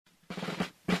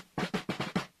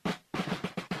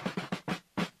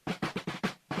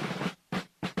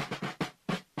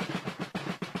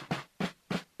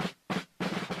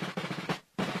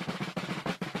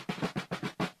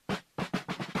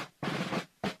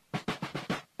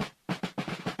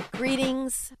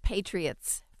Greetings,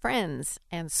 patriots, friends,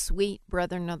 and sweet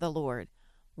brethren of the Lord.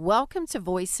 Welcome to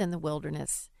Voice in the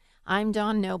Wilderness. I'm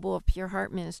Dawn Noble of Pure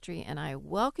Heart Ministry, and I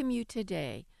welcome you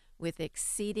today with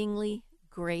exceedingly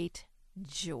great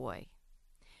joy.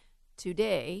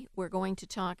 Today, we're going to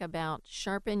talk about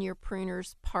Sharpen Your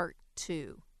Pruners Part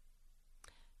 2.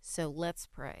 So let's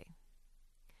pray.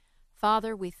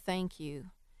 Father, we thank you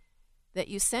that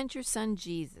you sent your Son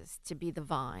Jesus to be the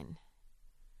vine.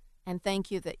 And thank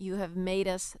you that you have made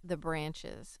us the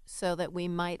branches so that we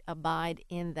might abide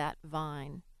in that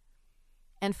vine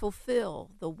and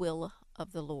fulfill the will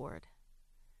of the Lord.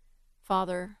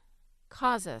 Father,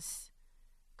 cause us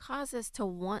to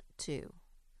want to.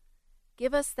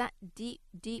 Give us that deep,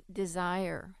 deep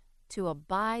desire to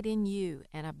abide in you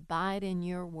and abide in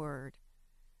your word.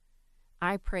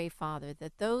 I pray, Father,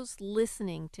 that those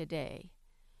listening today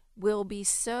will be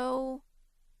so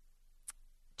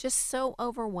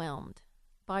overwhelmed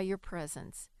by your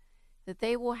presence that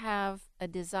they will have a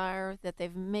desire that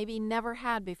they've maybe never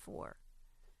had before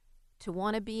to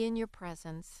want to be in your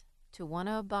presence, to want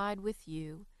to abide with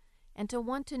you, and to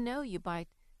want to know you by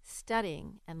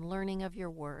studying and learning of your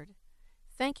word.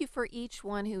 Thank you for each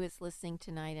one who is listening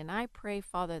tonight, and I pray,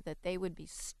 Father, that they would be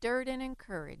stirred and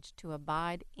encouraged to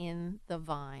abide in the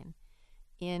vine,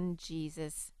 in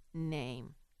Jesus'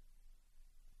 name.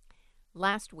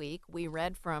 Last week, we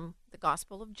read from the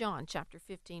Gospel of John, chapter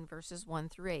 15, verses 1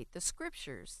 through 8, the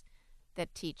scriptures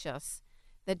that teach us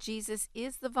that Jesus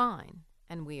is the vine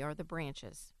and we are the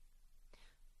branches.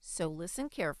 So listen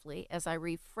carefully as I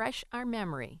refresh our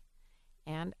memory,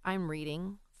 and I'm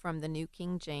reading from the New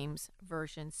King James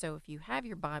Version. So if you have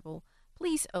your Bible,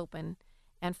 please open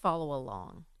and follow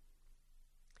along.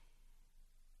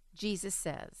 Jesus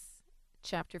says,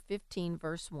 chapter 15,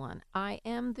 verse 1, I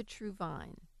am the true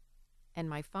vine, and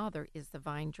my Father is the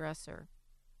vine dresser.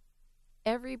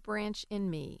 Every branch in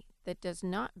me that does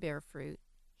not bear fruit,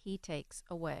 he takes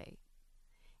away.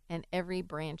 And every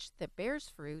branch that bears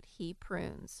fruit, he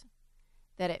prunes,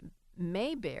 that it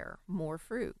may bear more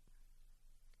fruit.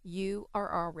 You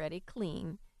are already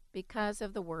clean because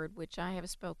of the word which I have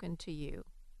spoken to you.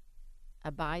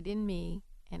 Abide in me,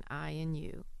 and I in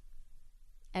you.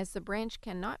 As the branch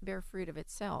cannot bear fruit of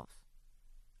itself,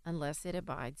 unless it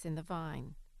abides in the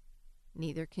vine,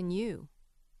 neither can you,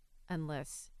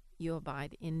 unless you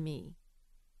abide in me.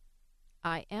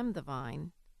 I am the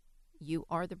vine, you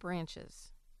are the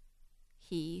branches.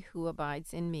 He who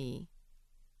abides in me,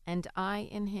 and I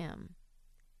in him,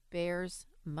 bears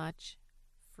much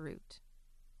fruit.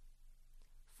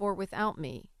 For without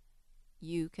me,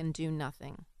 you can do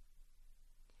nothing.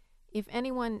 If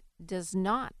anyone does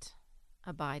not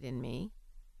abide in me,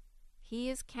 he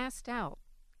is cast out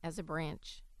as a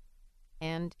branch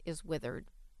and is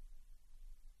withered.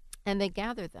 And they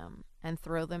gather them and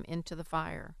throw them into the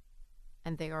fire,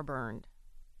 and they are burned.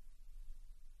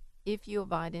 If you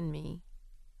abide in me,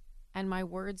 and my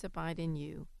words abide in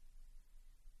you,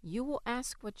 you will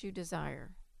ask what you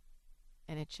desire,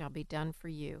 and it shall be done for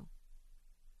you.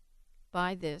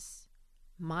 By this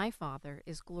my Father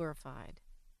is glorified,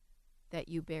 that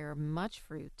you bear much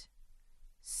fruit,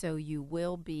 so you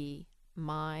will be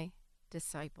my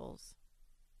disciples.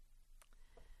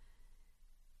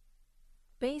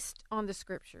 Based on the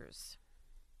scriptures,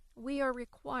 we are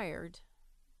required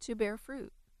to bear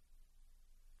fruit.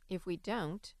 If we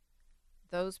don't,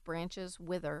 those branches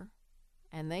wither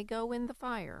and they go in the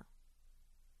fire.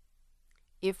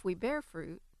 If we bear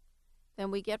fruit, then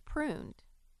we get pruned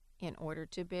in order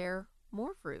to bear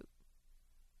more fruit.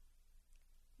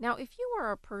 Now, if you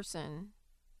are a person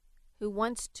who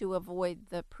wants to avoid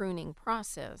the pruning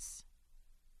process,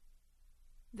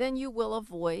 then you will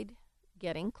avoid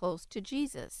getting close to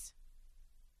Jesus.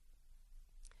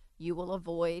 You will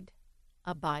avoid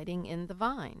abiding in the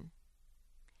vine.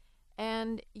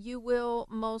 And you will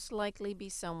most likely be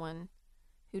someone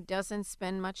who doesn't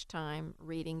spend much time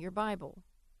reading your Bible.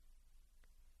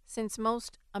 Since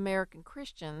most American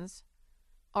Christians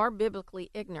are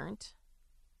biblically ignorant,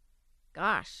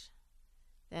 then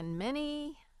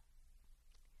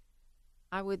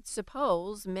I would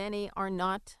suppose many are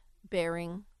not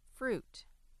bearing fruit.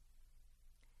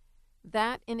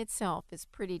 That in itself is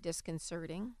pretty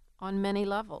disconcerting on many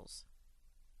levels.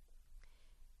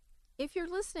 If you're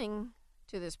listening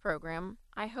to this program,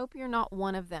 I hope you're not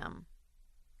one of them.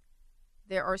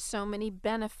 There are so many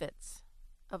benefits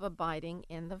of abiding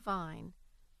in the vine,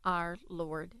 our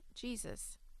Lord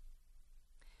Jesus.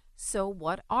 So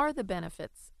what are the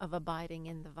benefits of abiding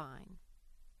in the vine?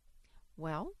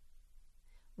 Well,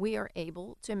 we are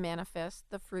able to manifest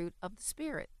the fruit of the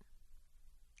Spirit.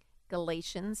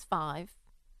 Galatians 5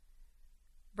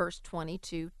 Verse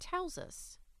 22 tells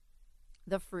us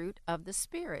the fruit of the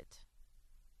Spirit,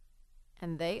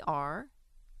 and they are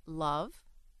love,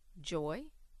 joy,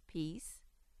 peace,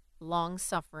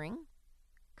 long-suffering,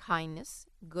 kindness,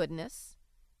 goodness,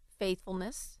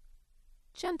 faithfulness,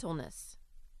 gentleness,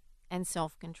 and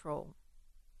self-control.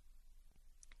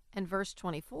 And verse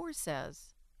 24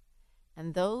 says,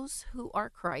 and those who are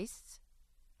Christ's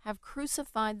have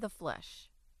crucified the flesh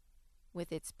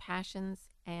with its passions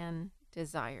and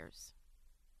desires.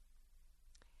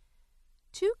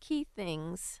 Two key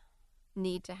things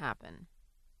need to happen.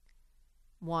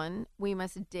 One, we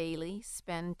must daily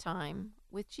spend time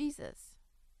with Jesus.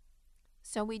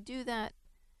 So we do that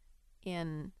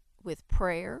with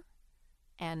prayer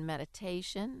and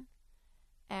meditation.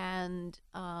 And,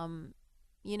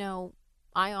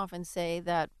 I often say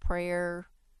that prayer,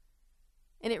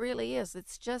 and it really is,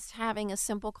 it's just having a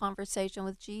simple conversation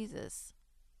with Jesus,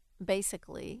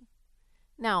 basically.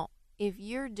 Now, if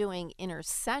you're doing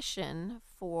intercession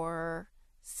for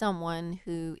someone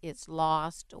who is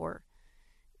lost or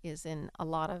is in a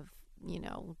lot of,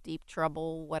 deep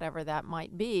trouble, whatever that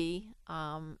might be,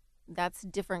 that's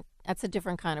different. That's a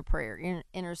different kind of prayer.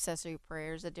 Intercessory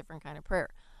prayer is a different kind of prayer.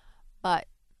 But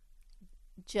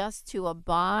just to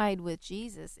abide with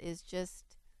Jesus is just,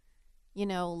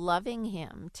 loving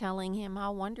him, telling him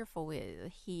how wonderful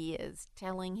he is,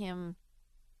 telling him,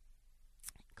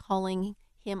 calling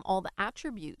him all the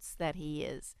attributes that he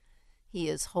is. He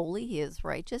is holy, he is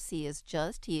righteous, he is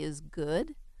just, he is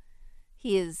good.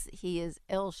 He is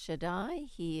El Shaddai,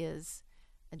 he is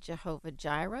Jehovah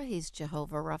Jireh, he's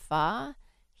Jehovah Rapha,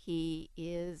 he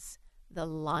is the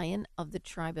Lion of the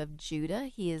tribe of Judah,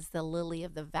 he is the lily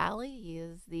of the valley, he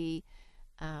is the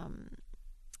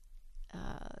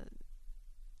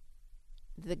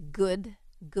good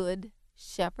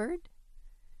shepherd,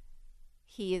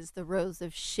 he is the rose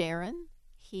of Sharon,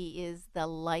 he is the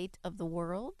light of the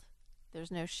world, there's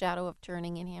no shadow of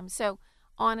turning in him. So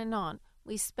on and on.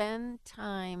 We spend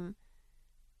time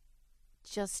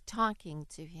just talking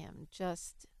to him,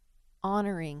 just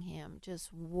honoring him,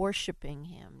 just worshiping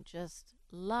him, just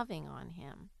loving on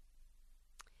him.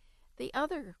 The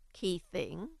other key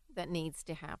thing that needs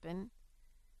to happen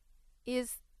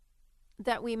is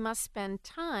that we must spend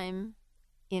time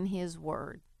in his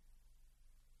word.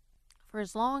 For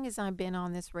as long as I've been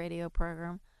on this radio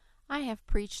program, I have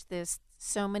preached this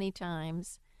so many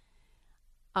times.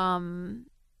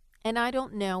 And I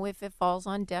don't know if it falls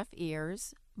on deaf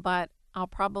ears, but I'll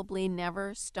probably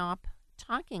never stop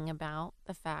talking about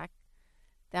the fact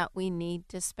that we need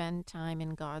to spend time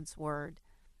in God's Word.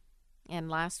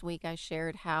 And last week I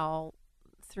shared how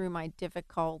through my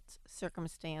difficult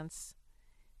circumstance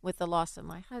with the loss of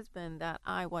my husband that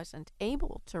I wasn't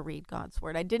able to read God's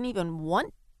Word. I didn't even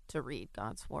want to read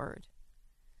God's Word.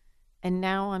 And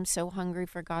now I'm so hungry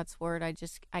for God's Word, I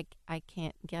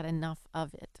can't get enough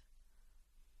of it.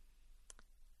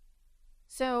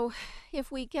 So if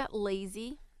we get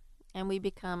lazy and we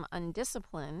become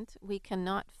undisciplined, we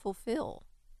cannot fulfill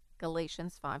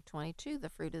Galatians 5:22, the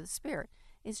fruit of the Spirit.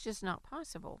 It's just not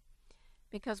possible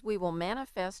because we will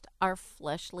manifest our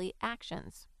fleshly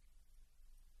actions.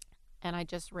 And I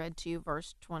just read to you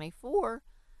verse 24,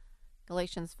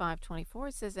 Galatians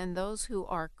 5:24 says, and those who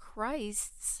are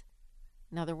Christ's,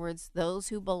 in other words, those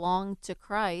who belong to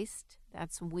Christ,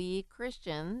 that's we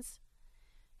Christians,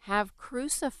 have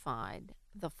crucified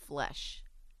the flesh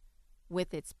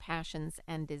with its passions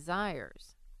and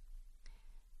desires.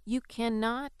 You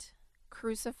cannot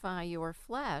crucify your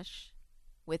flesh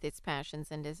with its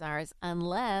passions and desires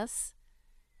unless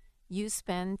you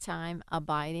spend time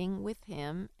abiding with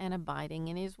him and abiding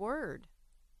in his word.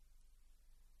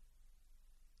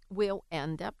 We'll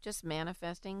end up just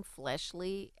manifesting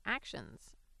fleshly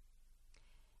actions.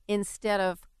 Instead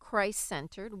of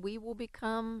Christ-centered, we will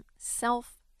become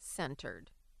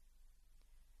self-centered,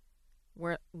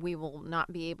 where we will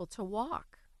not be able to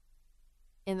walk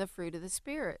in the fruit of the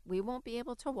Spirit. We won't be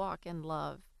able to walk in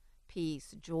love,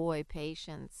 peace, joy,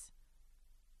 patience.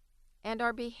 And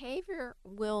our behavior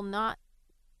will not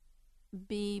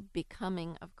be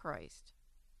becoming of Christ.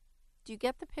 Do you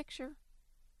get the picture?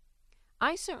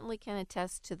 I certainly can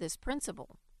attest to this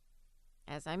principle.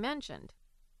 As I mentioned,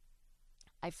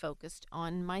 I focused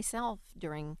on myself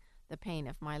during the pain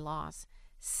of my loss.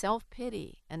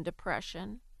 Self-pity and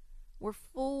depression were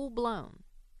full-blown,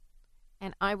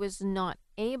 and I was not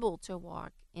able to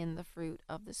walk in the fruit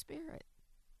of the Spirit.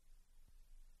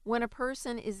 When a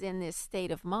person is in this state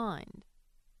of mind,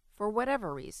 for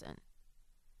whatever reason,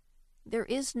 there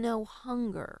is no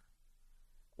hunger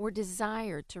or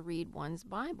desire to read one's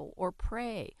Bible or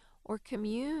pray or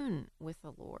commune with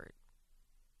the Lord.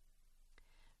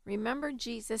 Remember,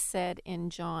 Jesus said in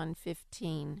John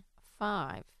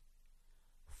 15:5,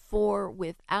 "For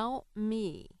without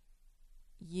me,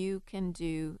 you can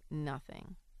do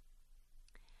nothing."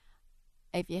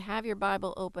 If you have your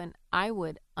Bible open, I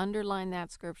would underline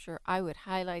that scripture. I would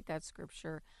highlight that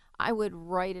scripture. I would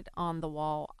write it on the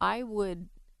wall.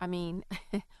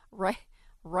 write,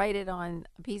 write it on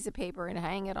a piece of paper and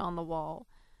hang it on the wall,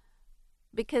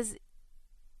 because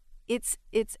it's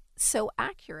so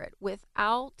accurate.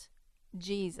 Without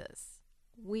Jesus,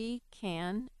 we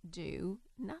can do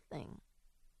nothing.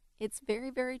 It's very,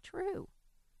 very true.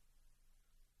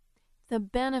 The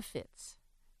benefits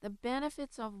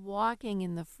of walking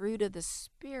in the fruit of the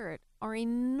Spirit are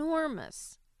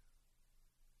enormous.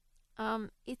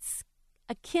 It's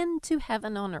akin to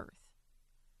heaven on earth.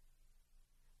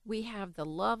 We have the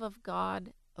love of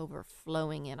God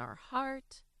overflowing in our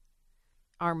heart.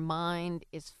 Our mind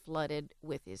is flooded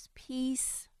with His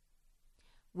peace.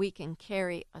 We can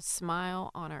carry a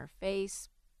smile on our face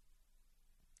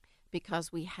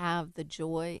because we have the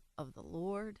joy of the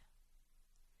Lord.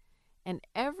 And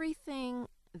everything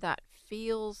that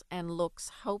feels and looks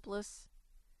hopeless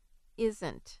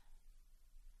isn't,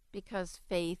 because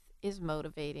faith is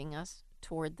motivating us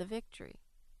toward the victory.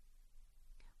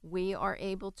 We are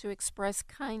able to express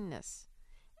kindness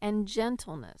and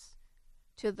gentleness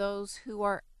to those who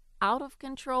are out of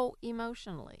control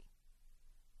emotionally,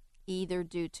 either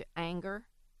due to anger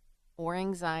or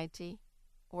anxiety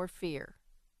or fear.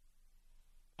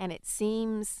 And it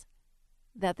seems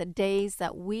that the days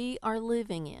that we are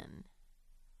living in,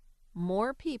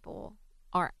 more people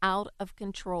are out of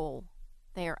control.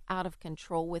 They are out of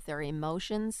control with their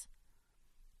emotions.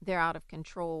 They're out of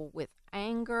control with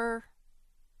anger,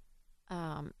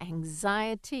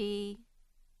 anxiety.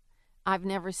 I've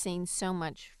never seen so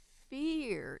much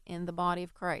fear in the body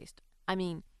of Christ. I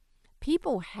mean,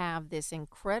 people have this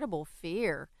incredible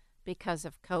fear because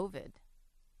of COVID.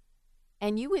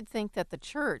 And you would think that the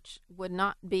church would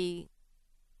not be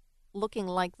looking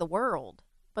like the world,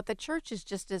 but the church is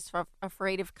just as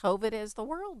afraid of COVID as the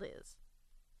world is.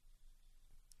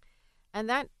 And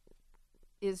that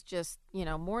is just,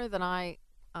 more than I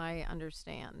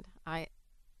understand. I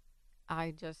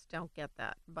just don't get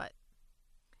that.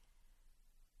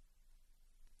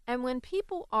 And when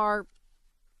people are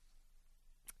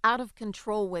out of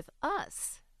control with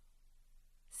us,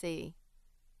 see,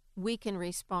 we can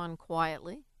respond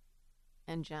quietly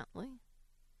and gently,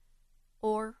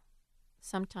 or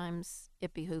sometimes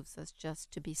it behooves us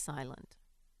just to be silent.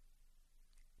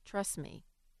 Trust me,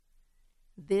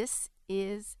 this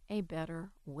is a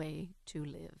better way to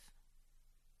live.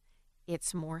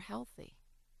 It's more healthy.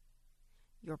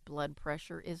 Your blood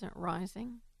pressure isn't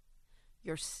rising.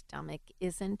 Your stomach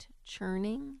isn't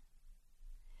churning.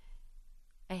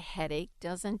 A headache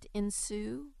doesn't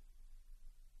ensue.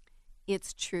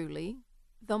 It's truly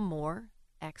the more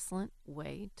excellent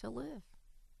way to live.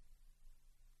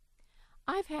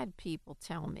 I've had people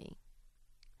tell me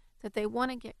that they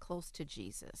want to get close to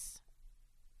Jesus.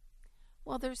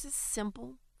 Well, there's a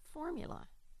simple formula.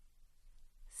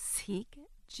 Seek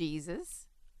Jesus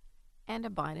and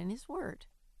abide in His Word.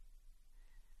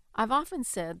 I've often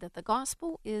said that the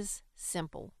gospel is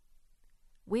simple.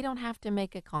 We don't have to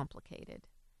make it complicated.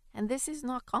 And this is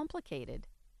not complicated.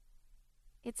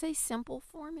 It's a simple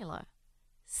formula.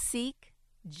 Seek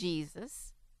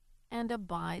Jesus and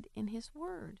abide in His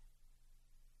Word.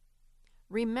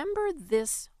 Remember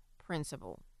this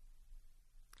principle.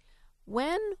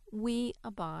 When we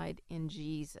abide in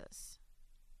Jesus,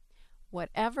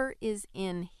 whatever is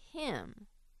in Him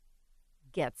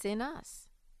gets in us.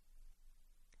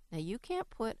 Now, you can't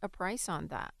put a price on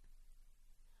that.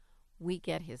 We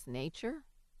get His nature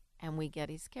and we get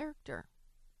His character.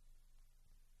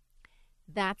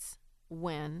 That's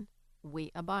when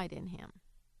we abide in Him.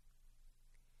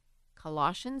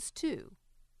 Colossians 2,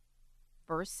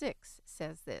 verse 6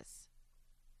 says this: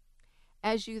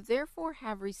 "As you therefore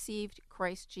have received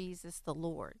Christ Jesus the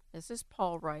Lord," this is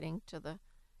Paul writing to the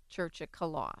church at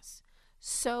Colossus,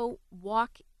 "so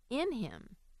walk in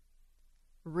Him,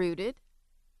 rooted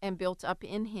and built up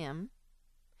in Him,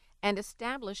 and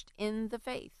established in the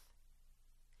faith,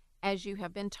 as you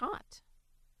have been taught,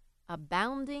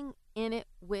 abounding in it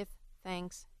with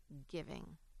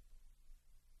thanksgiving."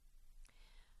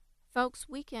 Folks,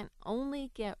 we can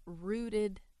only get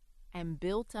rooted and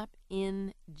built up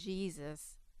in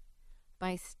Jesus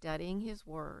by studying His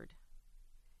Word.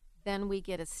 Then we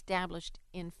get established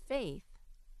in faith.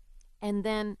 And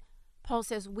then Paul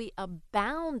says we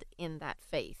abound in that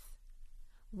faith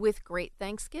with great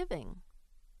thanksgiving.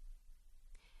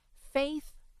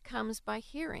 Faith comes by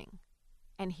hearing,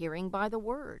 and hearing by the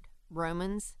Word.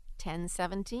 Romans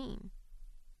 10:17.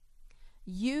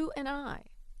 You and I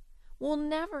will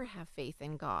never have faith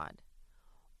in God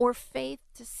or faith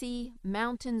to see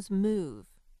mountains move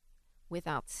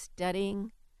without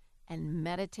studying and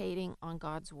meditating on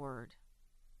God's Word.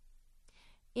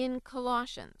 In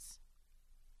Colossians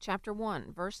chapter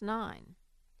 1, verse 9,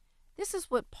 this is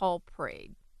what Paul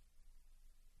prayed: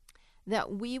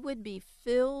 that we would be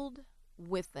filled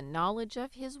with the knowledge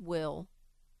of His will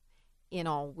in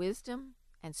all wisdom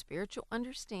and spiritual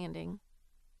understanding,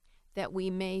 that we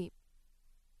may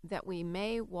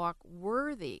walk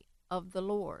worthy of the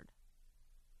Lord,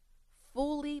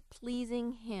 fully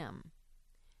pleasing Him,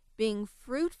 being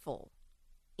fruitful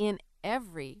in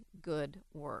every good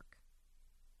work,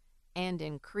 and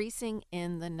increasing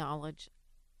in the knowledge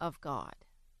of God.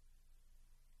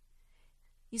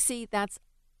 You see, that's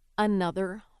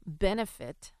another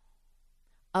benefit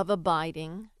of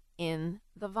abiding in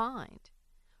the vine.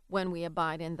 When we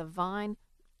abide in the vine,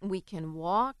 we can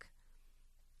walk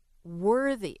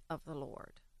worthy of the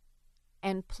Lord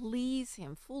and please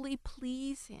Him, fully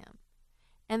please Him.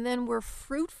 And then we're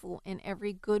fruitful in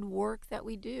every good work that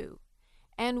we do.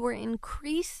 And we're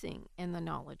increasing in the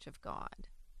knowledge of God.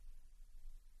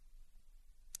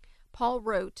 Paul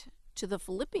wrote to the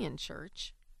Philippian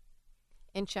church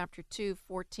in chapter 2,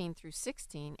 14 through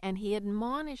 16, and he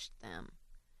admonished them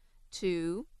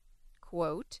to,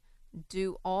 quote,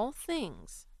 do all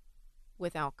things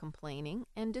without complaining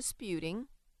and disputing,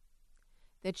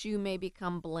 that you may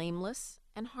become blameless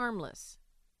and harmless,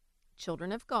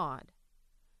 children of God,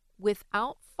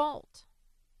 without fault,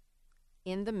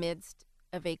 in the midst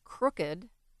of a crooked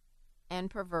and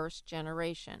perverse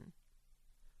generation,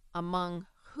 among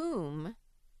whom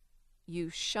you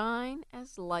shine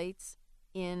as lights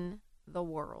in the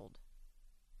world,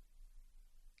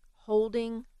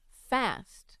 holding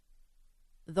fast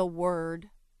the word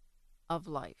of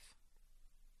life.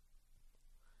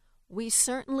 We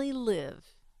certainly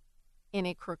live in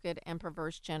a crooked and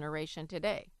perverse generation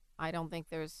today. I don't think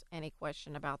there's any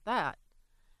question about that.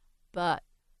 But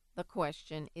the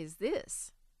question is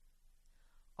this: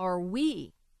 are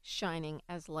we shining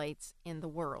as lights in the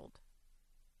world?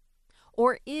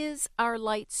 Or is our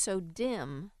light so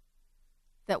dim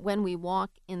that when we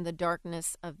walk in the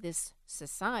darkness of this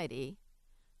society,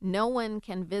 no one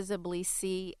can visibly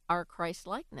see our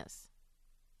Christ-likeness?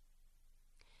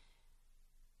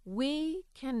 We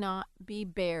cannot be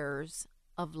bearers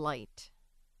of light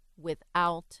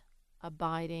without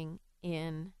abiding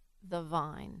in the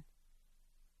vine.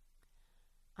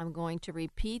 I'm going to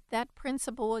repeat that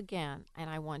principle again, and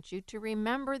I want you to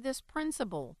remember this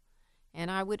principle, and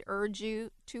I would urge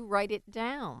you to write it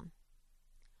down.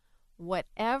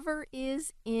 Whatever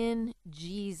is in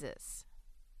Jesus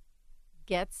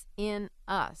gets in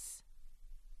us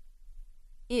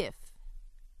if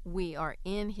we are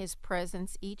in His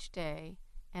presence each day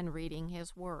and reading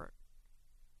His Word.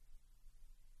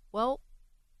 Well,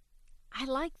 I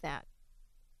like that.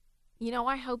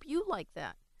 I hope you like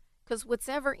that, because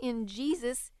whatever in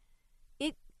Jesus,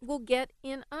 it will get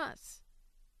in us.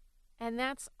 And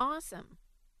that's awesome.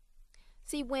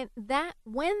 See, when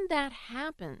that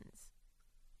happens,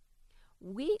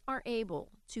 we are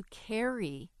able to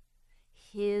carry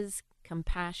His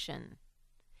compassion,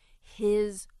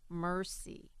 His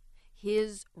mercy,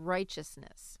 His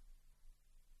righteousness.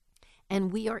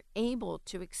 And we are able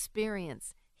to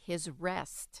experience His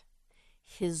rest,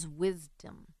 His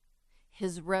wisdom,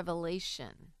 His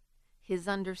revelation, His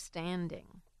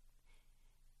understanding.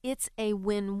 It's a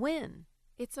win-win.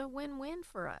 It's a win-win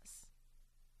for us.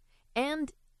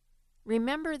 And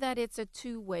remember that it's a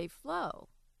two-way flow.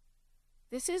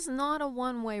 This is not a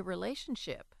one-way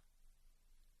relationship.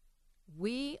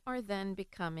 We are then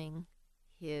becoming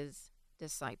His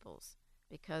disciples,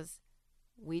 because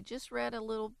we just read a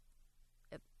little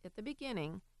at the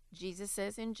beginning. Jesus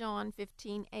says in John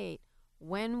 15:8,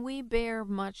 when we bear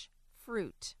much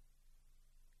fruit,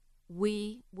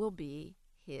 we will be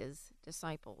His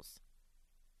disciples.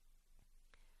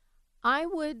 I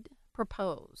would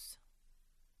propose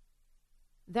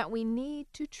that we need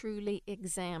to truly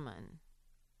examine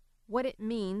what it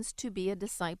means to be a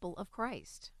disciple of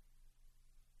Christ.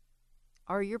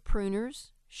 Are your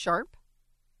pruners sharp?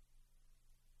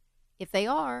 If they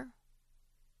are,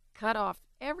 cut off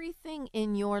everything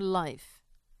in your life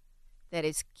that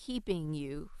is keeping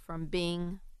you from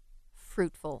being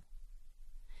fruitful.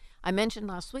 I mentioned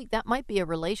last week that might be a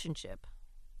relationship.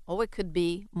 Oh, it could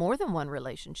be more than one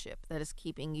relationship that is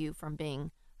keeping you from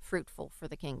being fruitful for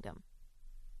the kingdom.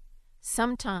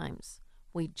 Sometimes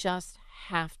we just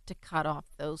have to cut off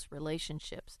those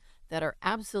relationships that are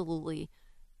absolutely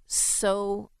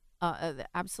so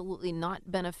absolutely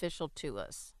not beneficial to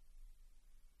us,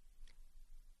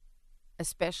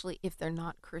 especially if they're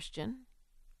not Christian.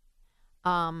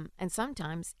 And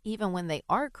sometimes, even when they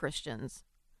are Christians,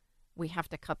 we have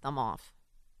to cut them off.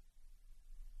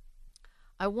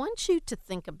 I want you to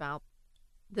think about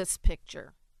this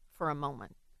picture for a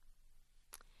moment.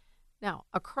 Now,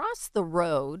 across the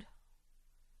road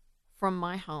from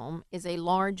my home is a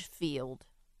large field.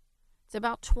 It's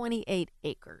about 28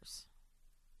 acres.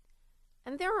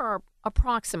 And there are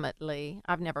approximately,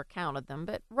 I've never counted them,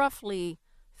 but roughly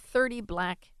 30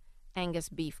 black Angus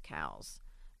beef cows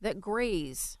that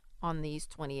graze on these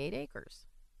 28 acres.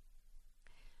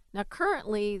 Now,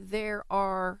 currently, there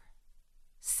are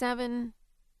 7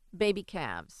 baby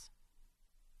calves.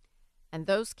 And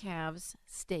those calves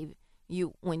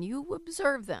when you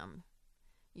observe them,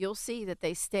 you'll see that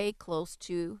they stay close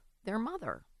to their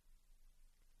mother.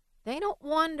 They don't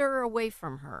wander away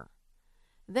from her.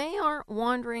 They aren't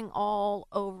wandering all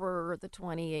over the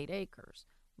 28 acres.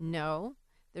 No,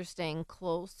 they're staying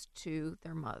close to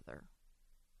their mother.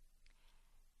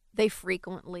 They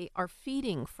frequently are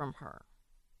feeding from her.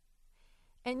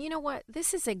 And you know what?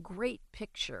 This is a great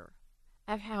picture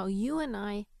of how you and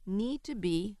I need to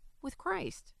be with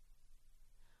Christ.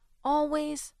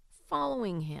 Always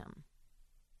following him.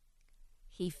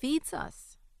 He feeds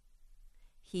us.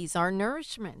 He's our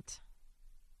nourishment.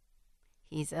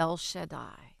 He's El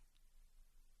Shaddai.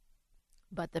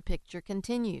 But the picture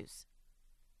continues.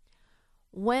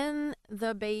 When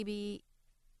the baby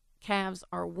calves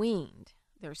are weaned,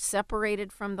 they're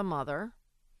separated from the mother,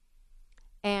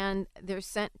 and they're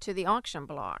sent to the auction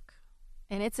block.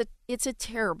 And it's a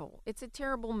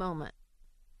terrible moment.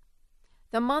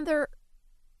 The mother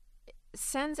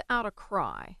sends out a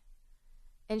cry,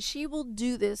 and she will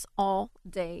do this all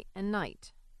day and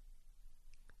night.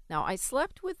 Now, I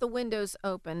slept with the windows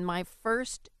open my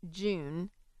first June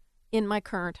in my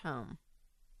current home.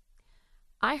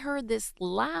 I heard this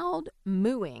loud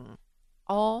mooing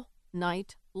all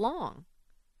night long,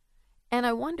 and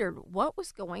I wondered what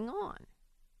was going on.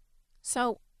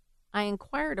 So I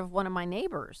inquired of one of my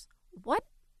neighbors, what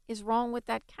is wrong with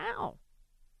that cow?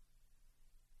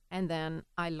 And then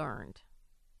I learned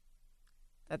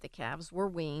that the calves were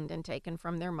weaned and taken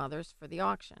from their mothers for the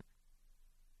auction.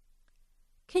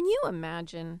 Can you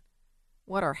imagine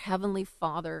what our Heavenly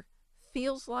Father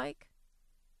feels like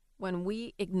when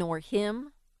we ignore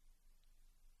him,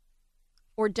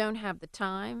 or don't have the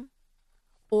time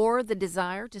or the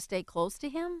desire to stay close to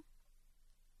him?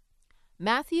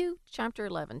 Matthew chapter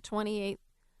 11, 28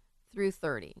 through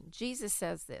 30. Jesus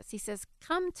says this. He says,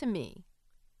 "Come to me,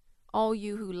 all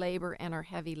you who labor and are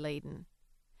heavy laden,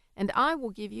 and I will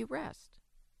give you rest.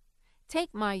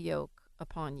 Take my yoke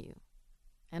upon you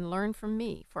and learn from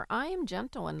me, for I am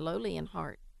gentle and lowly in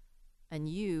heart, and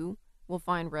you will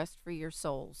find rest for your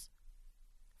souls.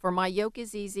 For my yoke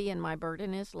is easy and my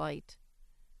burden is light."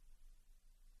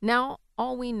 Now,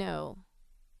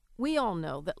 we all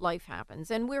know that life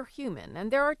happens, and we're human,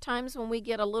 and there are times when we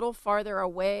get a little farther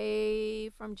away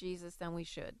from Jesus than we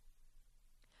should.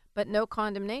 But no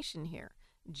condemnation here.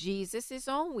 Jesus is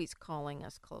always calling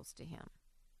us close to him.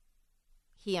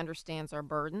 He understands our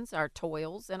burdens, our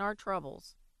toils, and our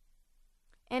troubles.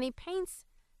 And he paints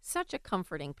such a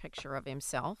comforting picture of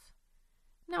himself.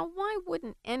 Now, why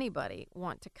wouldn't anybody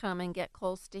want to come and get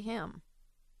close to him?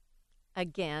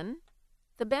 Again,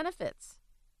 the benefits.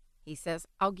 He says,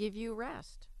 "I'll give you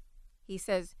rest." He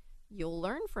says, "You'll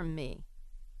learn from me."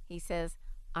 He says,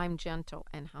 "I'm gentle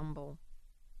and humble.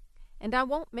 And I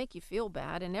won't make you feel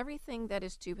bad, and everything that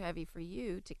is too heavy for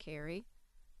you to carry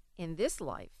in this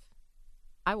life,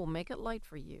 I will make it light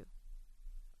for you.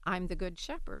 I'm the good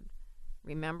shepherd.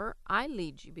 Remember, I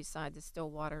lead you beside the still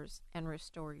waters and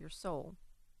restore your soul."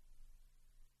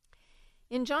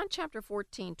 In John chapter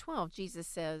 14, 12, Jesus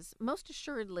says, "Most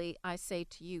assuredly I say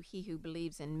to you, he who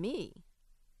believes in me,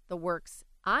 the works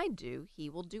I do, he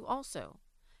will do also,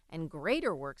 and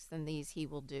greater works than these he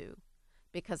will do,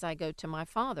 because I go to my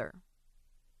Father."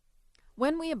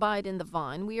 When we abide in the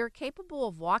vine, we are capable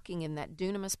of walking in that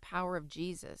dunamis power of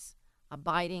Jesus.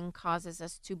 Abiding causes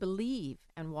us to believe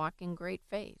and walk in great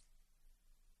faith.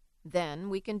 Then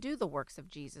we can do the works of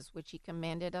Jesus, which he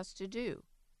commanded us to do: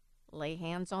 lay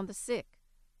hands on the sick,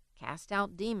 cast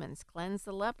out demons, cleanse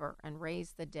the leper, and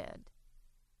raise the dead.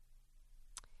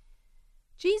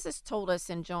 Jesus told us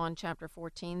in John chapter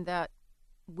 14 that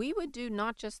we would do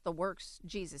not just the works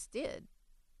Jesus did,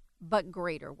 but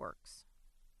greater works,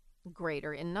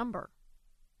 greater in number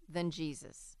than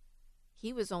Jesus.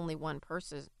 He was only one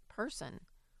person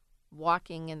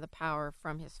walking in the power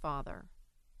from his Father.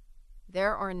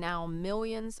 There are now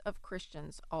millions of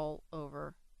Christians all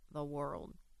over the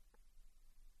world.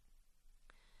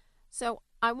 So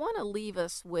I want to leave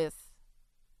us with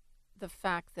the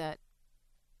fact that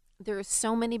there are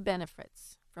so many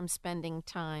benefits from spending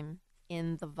time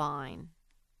in the vine.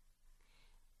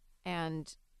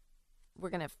 And we're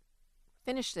going to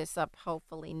finish this up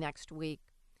hopefully next week.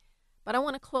 But I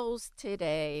want to close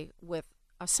today with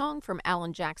a song from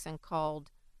Alan Jackson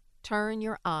called Turn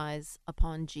Your Eyes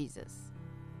Upon Jesus.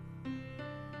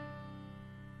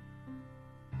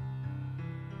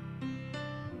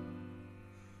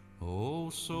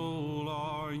 Oh, soul,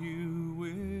 are you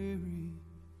weary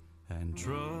and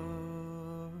troubled?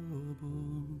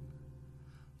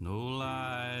 No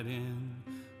light in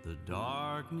the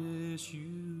darkness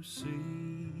you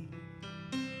see.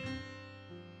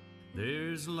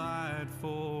 There's light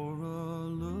for a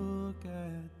look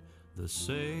at the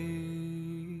Savior,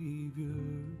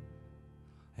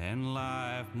 and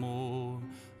life more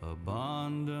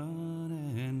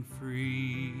abundant and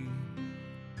free.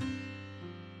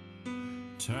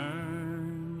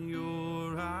 Turn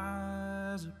your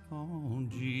eyes upon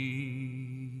Jesus.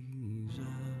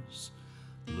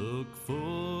 Look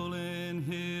full in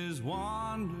his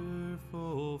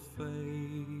wonderful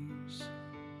face,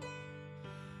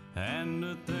 and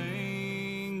the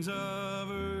things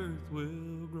of earth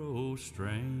will grow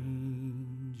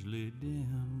strangely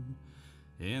dim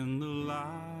in the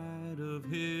light of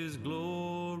his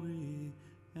glory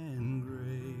and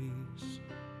grace.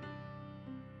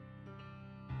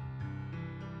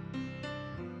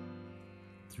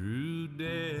 Through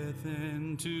death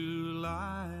into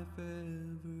life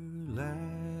everlasting,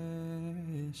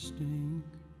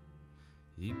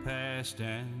 he passed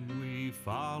and we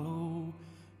follow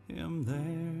him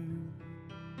there.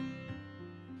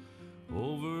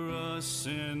 Over us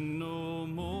sin no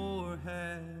more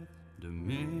hath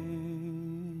dominion,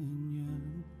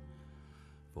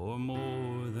 for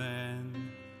more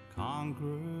than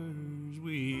conquerors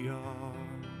we are.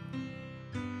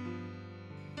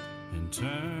 And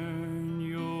turn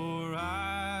your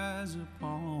eyes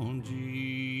upon Jesus.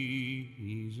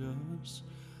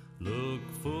 Look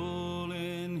full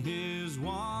in his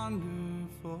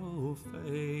wonderful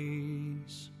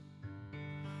face,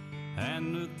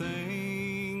 and the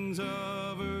things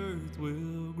of earth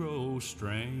will grow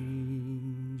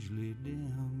strangely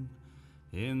dim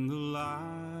in the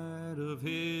light of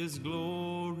his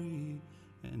glory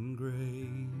and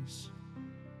grace.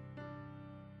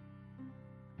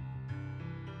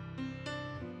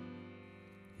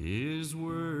 His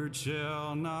word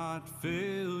shall not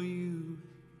fail you,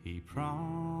 he promised.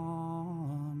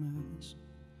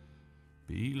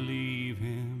 Believe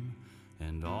him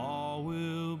and all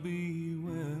will be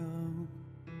well.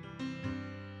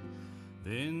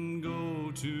 Then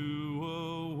go to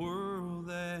a world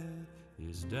that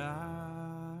is dying,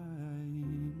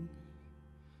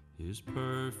 his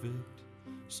perfect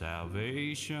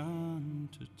salvation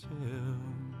to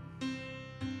tell.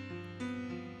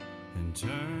 And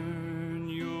turn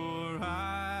your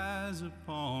eyes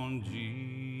upon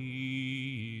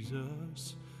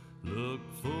Jesus. Look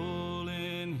full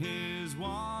in his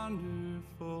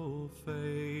wonderful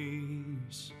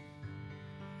face,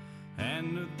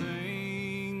 and the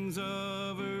things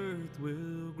of earth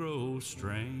will grow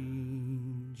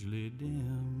strangely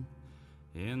dim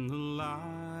in the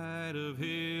light of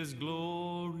his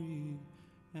glory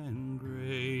and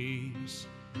grace.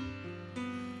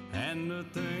 And the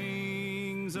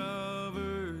things of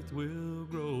earth will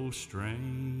grow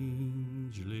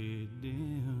strangely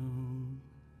dim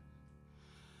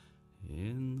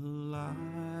in the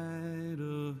light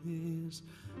of his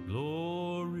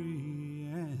glory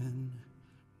and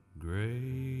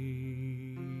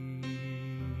grace.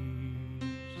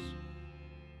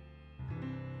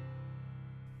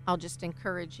 I'll just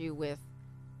encourage you with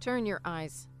turn your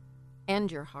eyes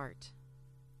and your heart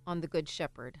on the Good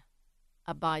Shepherd.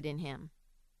 Abide in him.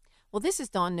 Well, this is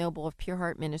Dawn Noble of Pure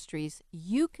Heart Ministries.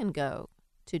 You can go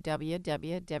to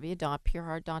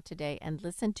www.pureheart.today and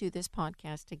listen to this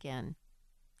podcast again.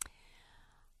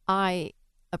 I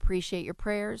appreciate your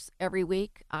prayers every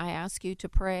week. I ask you to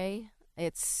pray.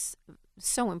 It's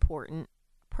so important.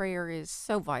 Prayer is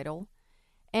so vital.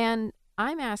 And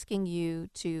I'm asking you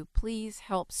to please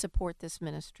help support this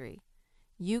ministry.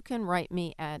 You can write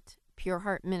me at Pure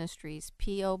Heart Ministries,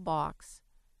 P.O. Box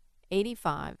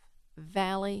 85,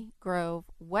 Valley Grove,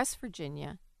 West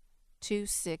Virginia,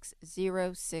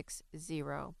 26060.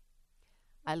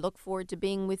 I look forward to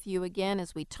being with you again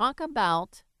as we talk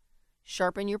about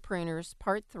Sharpen Your Pruners,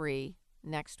 Part 3,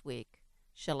 next week.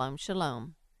 Shalom,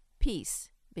 shalom. Peace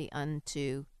be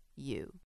unto you.